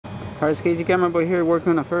Alright, Casey Camera Boy here working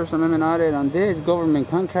on a First Amendment audit on this government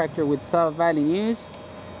contractor with South Valley News.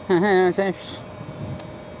 You know what I'm saying?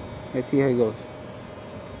 Let's see how it goes.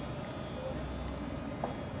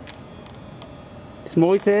 Is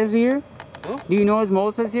Moses here? Huh? Do you know it's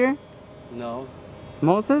Moses here? No.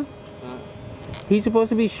 Moses? He's supposed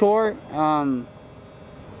to be short, about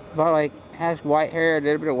like has white hair, a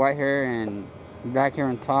little bit of white hair and black hair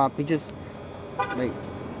on top. He just like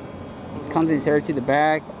comes his hair to the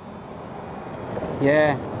back.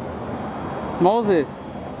 Yeah. It's Moses.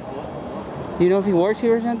 Do you know if he works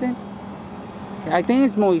here or something? I think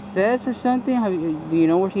it's Moises or something. Do you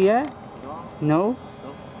know where he at? No? No?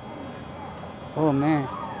 Oh man.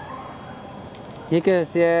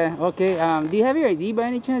 Because yeah, okay. Do you have your ID by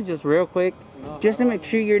any chance? Just real quick. No, just to make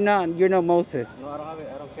sure you're not Moses. No, I don't have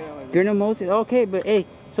it. I don't care. You're no Moses. Okay, but hey,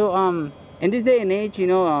 so in this day and age, you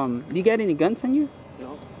know, do you got any guns on you?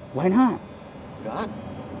 No. Why not? Gun?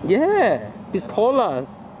 Yeah, pistolas.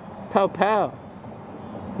 Pow pow.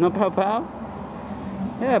 No pow pow?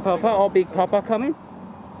 Yeah, pow pow. All big papa coming.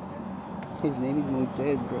 His name is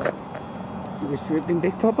Moises, bro. You was stripping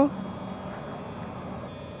Big Papa?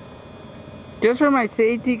 Just for my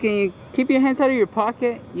safety, can you keep your hands out of your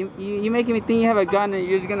pocket? You making me think you have a gun and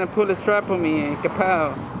you're just gonna pull a strap on me and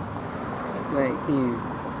kapow. Like, can you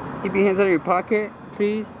keep your hands out of your pocket,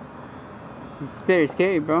 please? It's very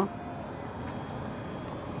scary, bro.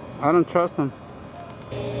 I don't trust him.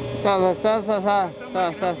 Wacha.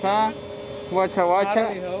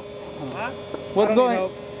 Huh? What's going? You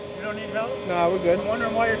don't need help? No, we're good. I'm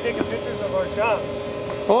wondering why you're taking pictures of our shop.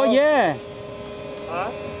 Oh yeah.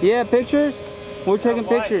 Huh? Yeah, pictures. We're taking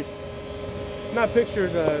pictures. Not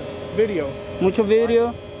pictures, video. Mucho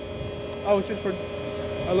video. Oh, it's just for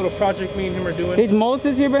a little project me and him are doing. Is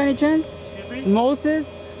Moses here by any chance? Excuse me? Moses?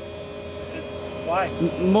 Why?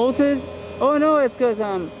 Moses? Oh no, it's because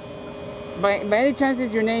by any chance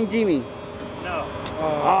is your name Jimmy? No.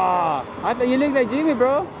 I thought you look like Jimmy,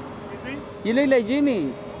 bro. Excuse me? You look like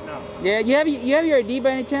Jimmy. No. Yeah, you have your ID by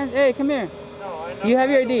any chance? Hey, come here. No, You have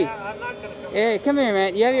your ID. I'm not gonna come. Hey, come here,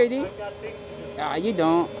 man. You have your ID? I've got things to do. You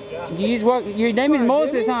don't. Yeah. You just walk. Your name is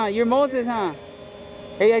Moses, Jimmy? huh? You're Moses, huh?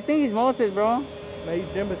 Hey, I think he's Moses, bro. No, he's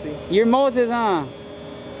Timothy. You're Moses, huh?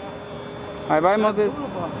 Alright, bye, Moses.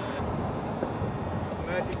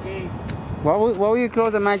 Magic gate. Why will you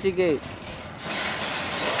close the magic gate?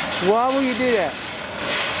 Why will you do that?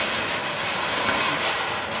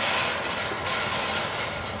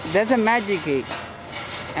 That's a magic gate.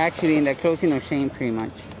 Actually, in the closing of shame, pretty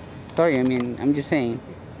much. Sorry, I mean, I'm just saying.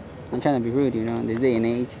 I'm trying to be rude, you know, in this day and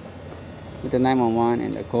age. With the 911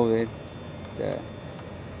 and the COVID. The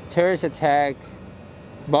terrorist attack.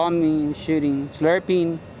 Bombing, shooting,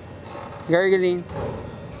 slurping, gargling.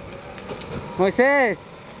 Moises!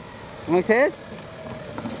 Moises?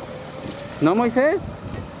 No, Moises?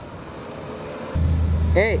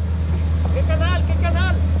 Hey. ¿Qué canal? ¿Qué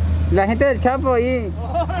canal? La gente del Chapo ahí.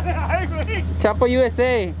 Ay, güey. Chapo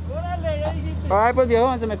USA. Órale, ya dijiste. Alright, pues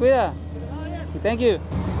viejo, se me cuida. Thank you.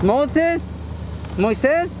 Moses?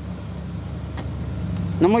 Moisés?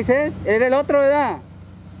 No, Moisés, era el otro, ¿verdad?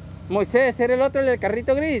 Moisés, era el otro, el del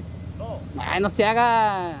carrito gris. No. Ay, no se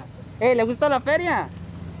haga. ¿Le gusta la feria?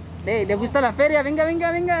 ¿Le gusta la feria? Venga.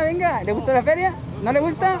 ¿Le gusta la feria? ¿No le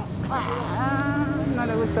gusta? No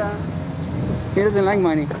le gusta. He doesn't like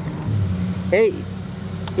money. Hey,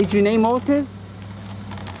 is your name Moses?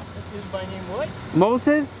 Is my name what?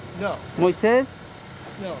 Moses? No. Moises?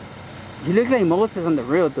 No. You look like Moses on the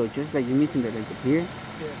real though, just like you're missing the beard.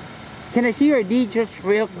 Yeah. Can I see your ID just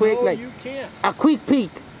real quick? No, like you can't. a quick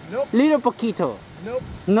peek. Nope. Little poquito. Nope.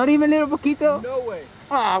 Not even little poquito? No way.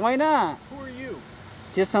 Why not? Who are you?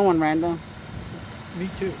 Just someone random. Me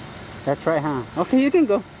too. That's right, huh? Okay, you can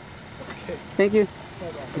go. Okay. Thank you.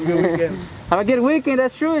 Have a good weekend. Have a good weekend.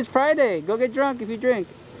 That's true. It's Friday. Go get drunk if you drink.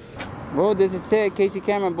 Well, this is it. Casey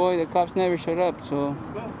Camera Boy. The cops never showed up, so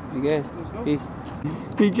I guess. Peace.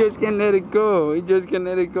 He just can't let it go. He just can't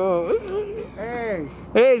let it go. Hey.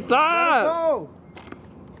 Hey, stop!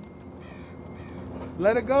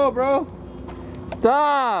 Let it go, bro.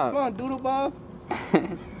 Stop! Come on, Doodle Bob.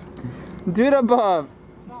 Do the above.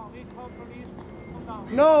 No, we call police. Come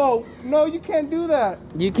down. No, you can't do that.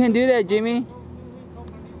 You can't do that, Jimmy.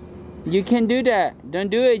 You can't do that. Don't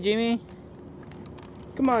do it, Jimmy.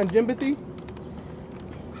 Come on, Jimothy.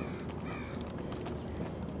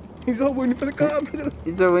 He's all waiting for the cops.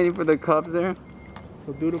 He's all waiting for the cops there.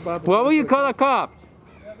 So Doodle Bob. What will you call the cops?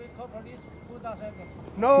 Yeah, we call police. Who does it?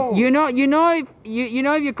 No. You know if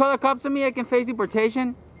you call the cops on me, I can face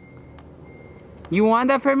deportation. You want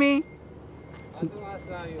that for me? I don't ask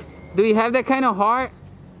you. Do you have that kind of heart?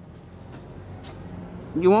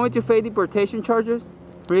 You want me to face deportation charges?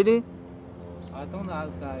 Really? I don't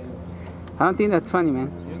answer you. I don't think that's funny,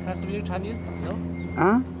 man. You can speak Chinese? No?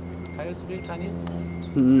 Huh? Can you speak Chinese?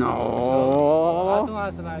 No. I don't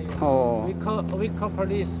answer you. Oh. We call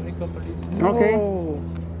police. We call police. Okay. No.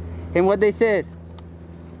 And what they said?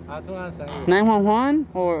 I don't answer you. 911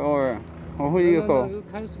 or who do you call? No.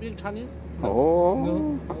 Can you speak Chinese? Oh.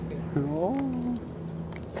 No. Okay. Oh.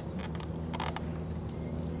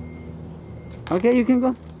 Okay, you can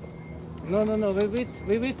go. No.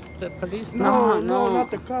 We wait the police. No, No. not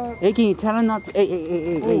the cop. Hey, can you tell him not to?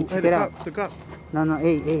 Hey, check it out. The cop. No,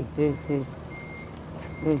 hey.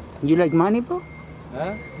 You like money, bro?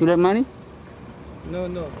 Huh? You like money? No.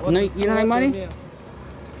 No, you don't like money?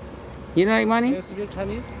 You don't like Can money? you speak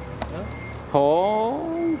Chinese? No?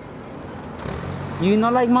 Oh. You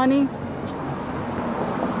not like money?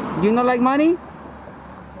 You not like money?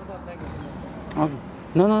 Hold on a second. Okay.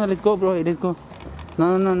 No, let's go, bro. Let's go.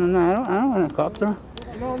 No. I don't want a copter.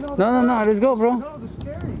 No. No, let's go, bro. No, it's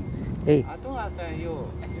scary. Hey. I don't answer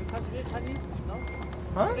you. You can speak Chinese? No?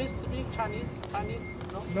 Huh? Please speak Chinese.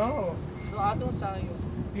 No? No. No, I don't answer you.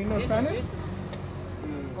 Do you know Spanish?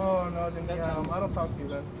 Mm. Oh, no, then yeah, I don't talk to you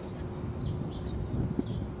then.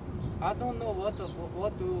 I don't know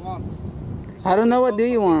what do you want. I don't know what do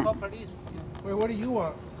you want. Call police. Wait, what do you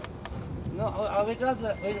want? No, we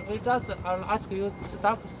just ask you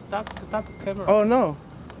stop camera. Oh, no.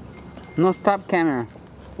 No stop camera.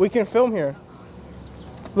 We can film here.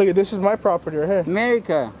 Look at this is my property right here.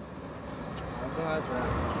 America. I don't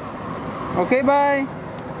answer. Okay, bye.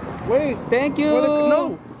 Wait. Thank you.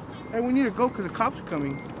 No. Hey, we need to go because the cops are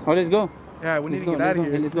coming. Oh, let's go. Yeah, we need Let's to go, get out of let's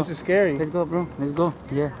go, here. let's go. This is scary. Let's go, bro. Let's go.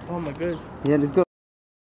 Yeah. Oh my god. Yeah, let's go.